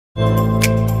Hi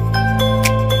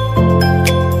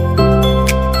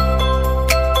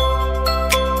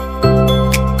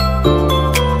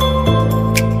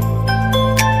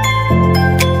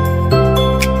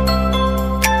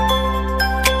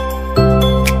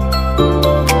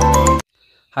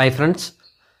friends,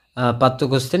 10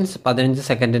 questions, 15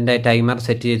 സെക്കൻഡിൻ്റെ timer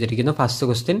set ചെയ്തിരിക്കുന്നു. First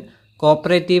question,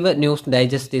 cooperative news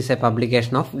digest is A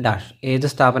publication of dash.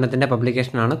 ഏത് സ്ഥാപനത്തിൻ്റെ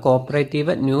പബ്ലിക്കേഷനാണ്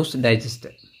cooperative news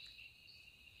digest?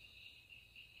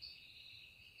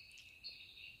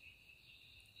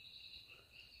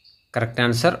 Correct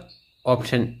answer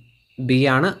option B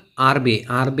ആണ്, RBI.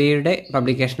 RBIയുടെ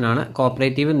പബ്ലിക്കേഷനാണ്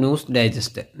cooperative news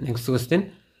digest. Next question,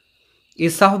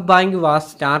 ESAF bank was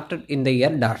started in the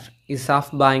year dash.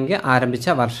 ESAF bank ആരംഭിച്ച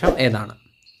വർഷം ഏതാണ്?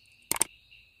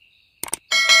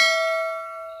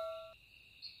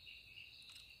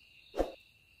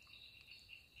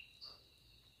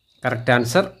 Correct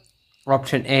answer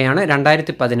option A ആണ്,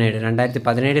 2017.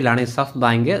 2017 ESAF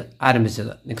bank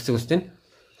ആരംഭിച്ചത്. Next question,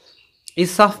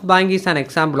 ESAF bank is an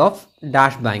example of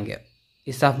dash bank.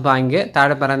 ESAF bank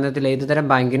താഴെ പറയുന്നതിൽ ഏതുതരം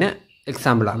ബാങ്കിന്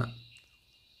എക്സാമ്പിളാണ്?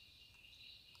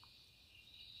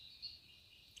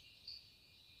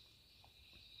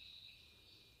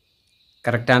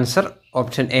 കറക്റ്റ് ആൻസർ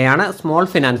ഓപ്ഷൻ എ ആണ്, small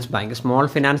finance bank. Small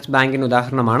finance ബാങ്കിന്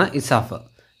ഉദാഹരണമാണ് ESAF.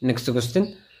 Next question,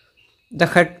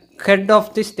 the head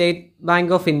of the state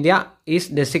bank of India is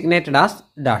designated as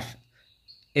dash.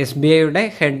 SBIയുടെ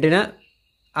ഹെഡിന്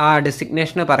ആ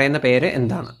ഡെസിഗ്നേഷന് പറയുന്ന പേര്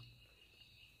എന്താണ്?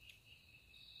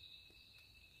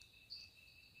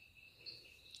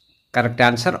 കറക്റ്റ്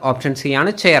ആൻസർ ഓപ്ഷൻ സി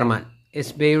ആണ്, ചെയർമാൻ.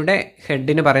 SBIയുടെ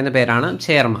ഹെഡിന് പറയുന്ന പേരാണ്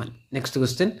chairman. Next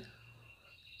question,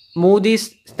 Moody's,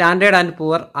 standard and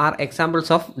poor are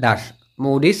examples of dash.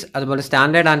 Moody's അതുപോലെ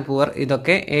standard and poor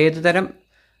ഇതൊക്കെ ഏതുതരം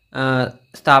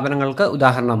സ്ഥാപനങ്ങൾക്ക്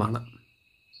ഉദാഹരണമാണ്?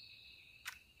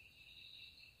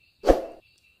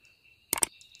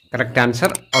 കറക്റ്റ്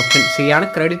ആൻസർ ഓപ്ഷൻ സി ആണ്,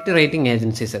 credit rating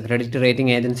agencies. Credit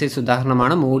rating agencies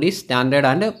ഉദാഹരണമാണ് Moody's, standard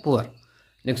and poor.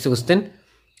 Next question,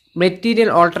 material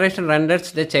alteration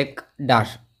renders the cheque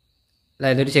dash.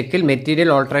 അതായത് ഒരു ചെക്കിൽ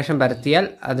material alteration വരുത്തിയാൽ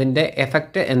അതിൻ്റെ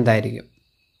എഫക്റ്റ് എന്തായിരിക്കും?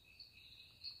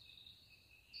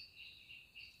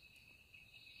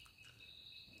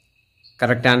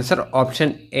 കറക്റ്റ് ആൻസർ ഓപ്ഷൻ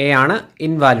എ ആണ്,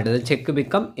 invalid. Check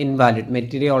become invalid.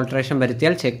 Material alteration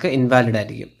വരുത്തിയാൽ check invalid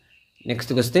ആയിരിക്കും.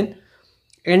 Next question,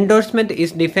 endorsement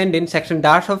is defined in section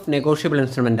dash of negotiable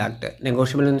instrument act.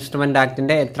 Negotiable instrument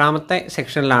ആക്ടിൻ്റെ എത്രാമത്തെ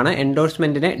സെക്ഷനിലാണ്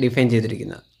എൻഡോഴ്സ്മെൻറ്റിനെ define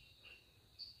ചെയ്തിരിക്കുന്നത്?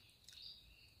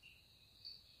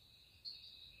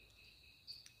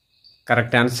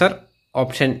 കറക്റ്റ് ആൻസർ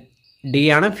ഓപ്ഷൻ ഡി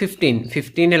ആണ്, 15.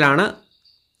 15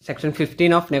 section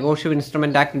 15 of negotiable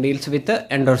instrument act deals with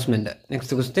endorsement.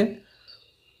 Next question,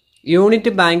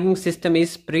 unit banking system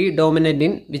is പ്രീഡോമിനൻ്റ്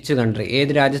in which country.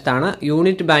 ഏത് രാജ്യത്താണ്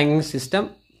unit banking system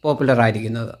popular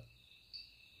ആയിരിക്കുന്നത്?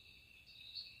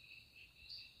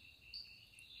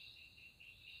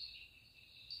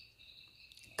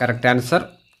 Correct answer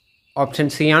option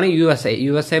C ആണ്,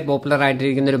 USA popular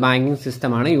ആയിട്ടിരിക്കുന്ന ഒരു banking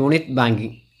സിസ്റ്റമാണ് unit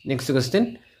banking. Next question,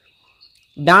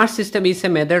 dash system is A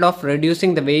method of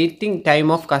reducing the waiting time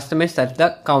of customers at the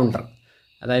counter.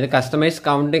 അതായത് customers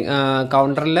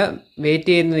കൗണ്ടറിൽ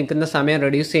wait ചെയ്ത് നിൽക്കുന്ന സമയം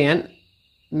റെഡ്യൂസ് ചെയ്യാൻ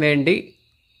വേണ്ടി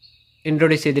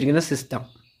ഇൻട്രൊഡ്യൂസ് ചെയ്തിരിക്കുന്ന system.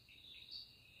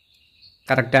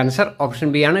 Correct answer option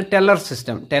B ആണ്, ടെല്ലർ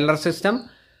സിസ്റ്റം. ടെല്ലർ സിസ്റ്റം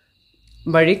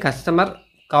വഴി കസ്റ്റമർ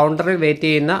കൗണ്ടറിൽ വെയിറ്റ്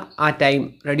ചെയ്യുന്ന ആ ടൈം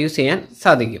റെഡ്യൂസ് ചെയ്യാൻ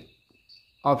സാധിക്കും.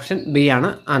 ഓപ്ഷൻ ബി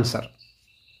ആണ് answer.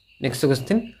 Next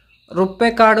question, RuPay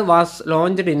card was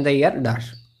launched in the year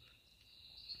dash.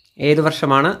 ഏത്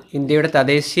വർഷമാണ് ഇന്ത്യയുടെ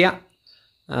തദ്ദേശീയ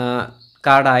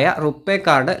കാർഡായ റുപ്പേ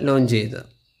കാർഡ് ലോഞ്ച് ചെയ്തത്?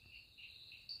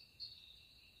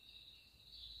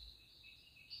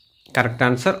 കറക്റ്റ്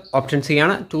ആൻസർ ഓപ്ഷൻ സി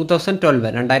ആണ്, 2012.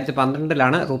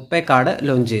 2012 റുപ്പേ കാർഡ്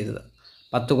ലോഞ്ച് ചെയ്തത്.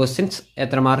 10 ക്വസ്റ്റ്യൻസ്,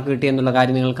 എത്ര മാർക്ക് കിട്ടിയെന്നുള്ള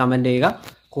കാര്യം നിങ്ങൾ കമൻറ്റ് ചെയ്യുക.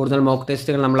 കൂടുതൽ മോക്ക്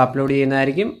ടെസ്റ്റുകൾ നമ്മൾ അപ്ലോഡ്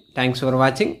ചെയ്യുന്നതായിരിക്കും. Thanks for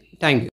watching. Thank you.